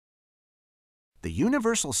The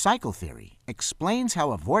universal cycle theory explains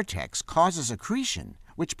how a vortex causes accretion,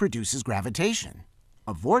 which produces gravitation.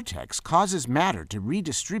 A vortex causes matter to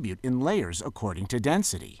redistribute in layers according to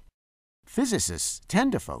density. Physicists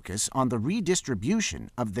tend to focus on the redistribution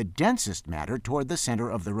of the densest matter toward the center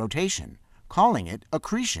of the rotation, calling it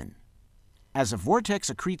accretion. As a vortex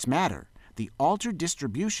accretes matter, the altered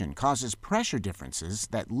distribution causes pressure differences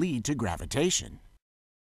that lead to gravitation.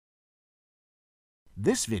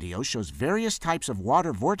 This video shows various types of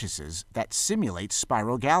water vortices that simulate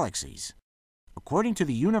spiral galaxies. According to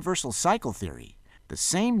the universal cycle theory, the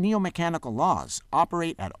same neomechanical laws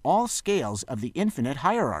operate at all scales of the infinite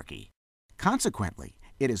hierarchy. Consequently,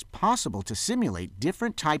 it is possible to simulate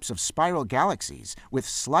different types of spiral galaxies with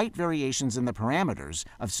slight variations in the parameters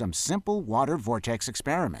of some simple water vortex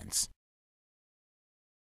experiments.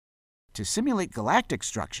 To simulate galactic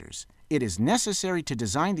structures, it is necessary to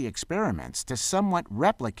design the experiments to somewhat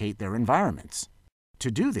replicate their environments.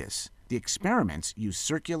 To do this, the experiments use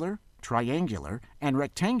circular, triangular, and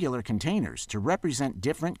rectangular containers to represent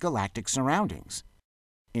different galactic surroundings.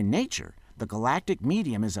 In nature, the galactic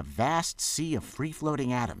medium is a vast sea of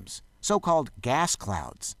free-floating atoms, so-called gas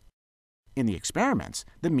clouds. In the experiments,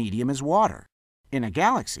 the medium is water. In a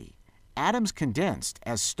galaxy, atoms condensed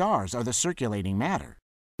as stars are the circulating matter.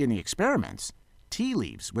 In the experiments, tea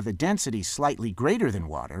leaves with a density slightly greater than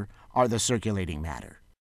water are the circulating matter.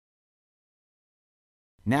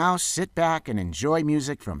 Now sit back and enjoy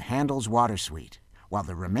music from Handel's Water Suite, while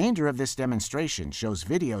the remainder of this demonstration shows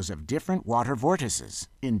videos of different water vortices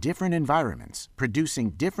in different environments,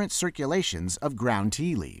 producing different circulations of ground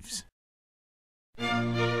tea leaves.